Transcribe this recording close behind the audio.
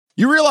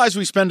You realize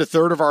we spend a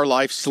third of our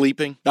life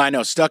sleeping? I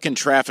know, stuck in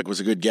traffic was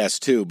a good guess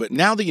too, but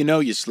now that you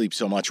know you sleep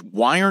so much,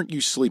 why aren't you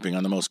sleeping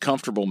on the most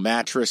comfortable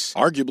mattress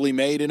arguably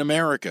made in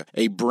America?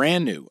 A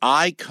brand new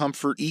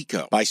iComfort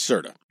Eco by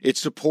Serta.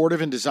 It's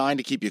supportive and designed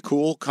to keep you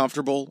cool,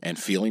 comfortable, and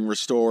feeling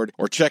restored.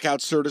 Or check out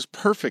Serta's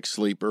Perfect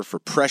Sleeper for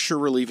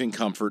pressure-relieving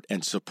comfort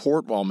and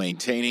support while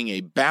maintaining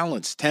a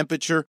balanced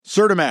temperature.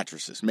 Serta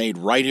mattresses made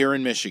right here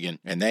in Michigan,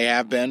 and they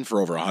have been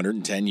for over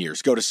 110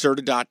 years. Go to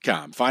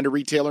Serta.com. Find a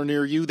retailer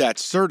near you.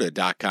 That's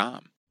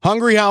Serta.com.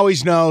 Hungry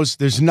Howie's knows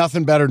there's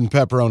nothing better than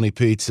pepperoni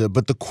pizza,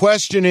 but the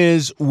question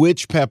is,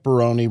 which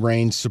pepperoni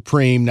reigns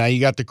supreme? Now,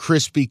 you got the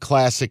crispy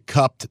classic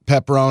cupped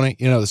pepperoni,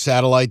 the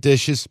satellite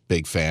dishes.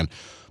 Big fan.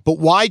 But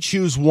why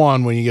choose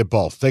one when you get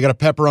both? They got a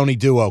pepperoni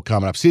duo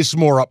coming up. See, this is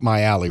more up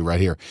my alley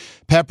right here.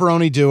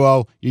 Pepperoni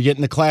duo, you're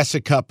getting the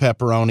classic cup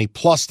pepperoni,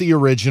 plus the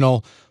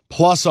original,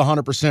 plus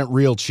 100%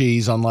 real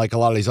cheese, unlike a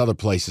lot of these other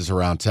places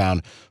around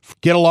town.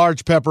 Get a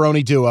large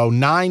pepperoni duo,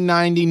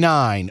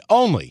 $9.99,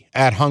 only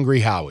at Hungry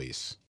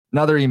Howie's.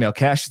 Another email,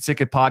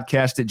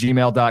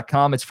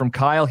 cashtheticketpodcast@gmail.com. It's from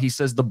Kyle. He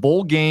says, the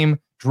bowl game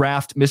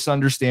draft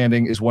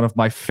misunderstanding is one of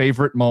my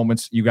favorite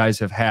moments you guys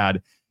have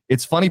had.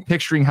 It's funny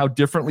picturing how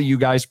differently you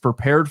guys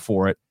prepared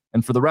for it.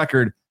 And for the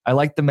record, I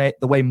like the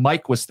way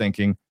Mike was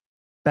thinking.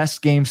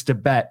 Best games to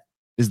bet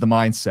is the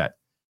mindset.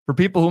 For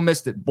people who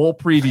missed it, bowl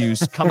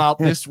previews come out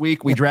this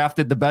week. We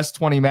drafted the best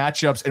 20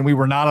 matchups, and we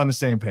were not on the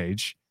same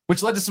page,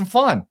 which led to some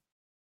fun.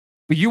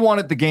 But you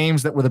wanted the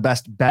games that were the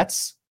best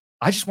bets.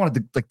 I just wanted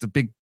the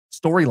big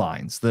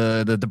storylines,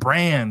 the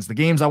brands, the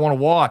games I want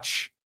to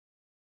watch.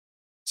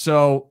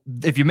 So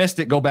if you missed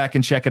it, go back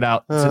and check it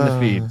out. It's in the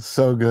feed.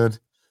 So good.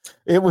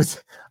 I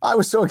was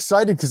so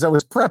excited because I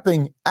was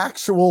prepping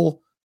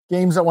actual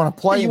games I want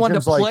to play. You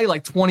wanted to play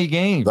like 20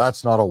 games.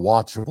 That's not a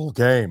watchable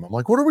game. I'm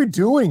like, what are we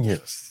doing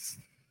here?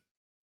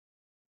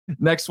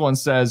 Next one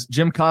says,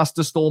 Jim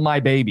Costa stole my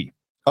baby.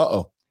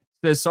 Uh-oh.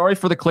 Says, sorry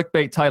for the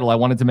clickbait title. I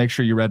wanted to make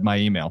sure you read my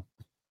email.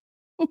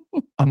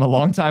 I'm a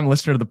longtime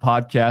listener to the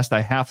podcast.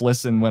 I half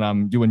listen when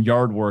I'm doing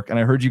yard work, and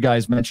I heard you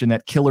guys mention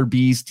that Killer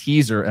Bees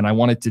teaser, and I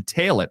wanted to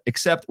tail it.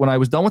 Except when I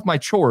was done with my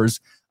chores,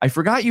 I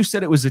forgot you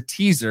said it was a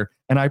teaser,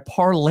 and I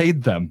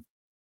parlayed them.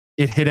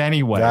 It hit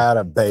anyway.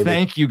 Atta baby.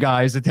 Thank you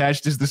guys.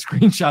 Attached is the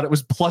screenshot. It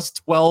was plus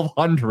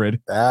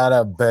 1,200.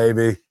 Atta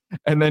baby.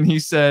 And then he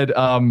said,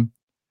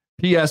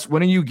 P.S.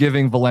 When are you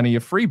giving Valeni a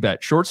free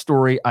bet? Short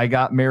story, I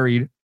got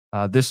married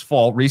this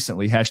fall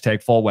recently,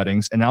 #fall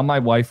weddings, and now my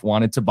wife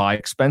wanted to buy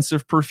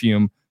expensive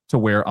perfume to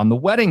wear on the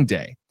wedding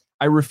day.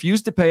 I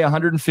refused to pay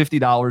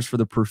 $150 for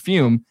the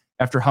perfume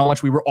after how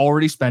much we were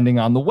already spending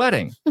on the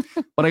wedding.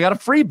 But I got a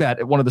free bet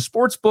at one of the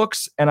sports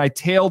books, and I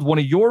tailed one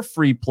of your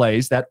free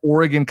plays, that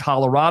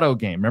Oregon-Colorado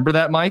game. Remember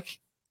that, Mike?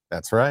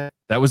 That's right.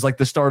 That was like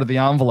the start of the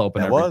envelope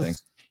and everything.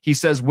 He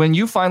says, when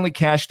you finally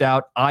cashed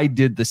out, I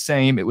did the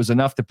same. It was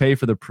enough to pay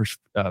for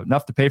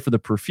the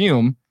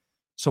perfume.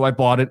 So I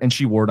bought it, and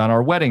she wore it on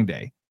our wedding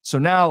day. So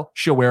now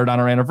she'll wear it on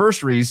our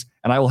anniversaries,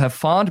 and I will have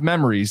fond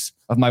memories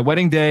of my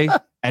wedding day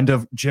and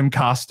of Jim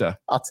Costa.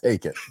 I'll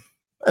take it.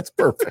 That's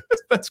perfect.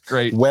 That's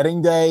great.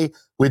 Wedding day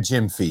with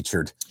Jim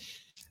featured.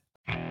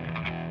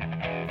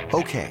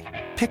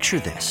 Okay, picture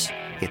this.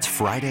 It's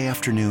Friday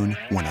afternoon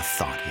when a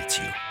thought hits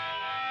you.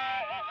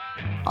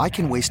 I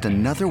can waste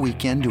another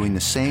weekend doing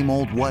the same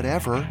old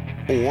whatever,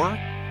 or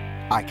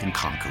I can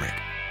conquer it.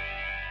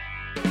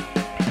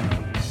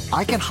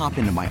 I can hop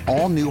into my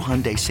all-new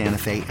Hyundai Santa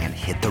Fe and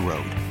hit the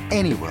road.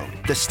 Any road.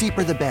 The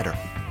steeper, the better.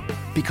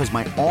 Because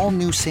my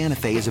all-new Santa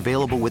Fe is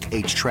available with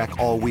H-Track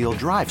all-wheel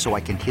drive, so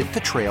I can hit the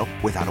trail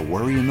without a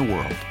worry in the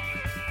world.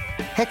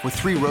 Heck, with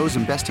 3 rows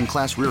and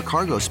best-in-class rear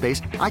cargo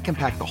space, I can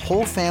pack the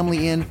whole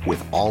family in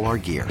with all our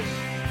gear.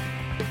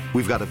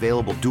 We've got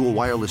available dual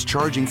wireless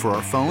charging for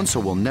our phones, so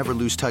we'll never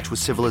lose touch with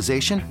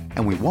civilization,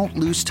 and we won't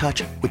lose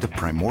touch with the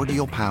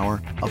primordial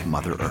power of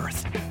Mother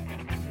Earth.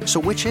 So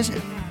which is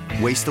it?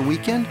 Waste the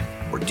weekend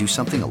or do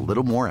something a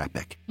little more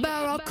epic?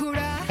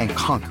 And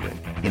conquer it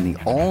in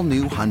the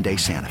all-new Hyundai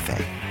Santa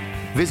Fe.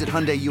 Visit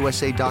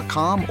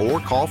HyundaiUSA.com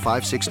or call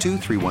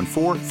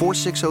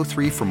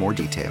 562-314-4603 for more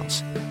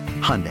details.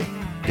 Hyundai,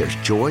 there's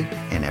joy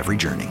in every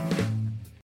journey.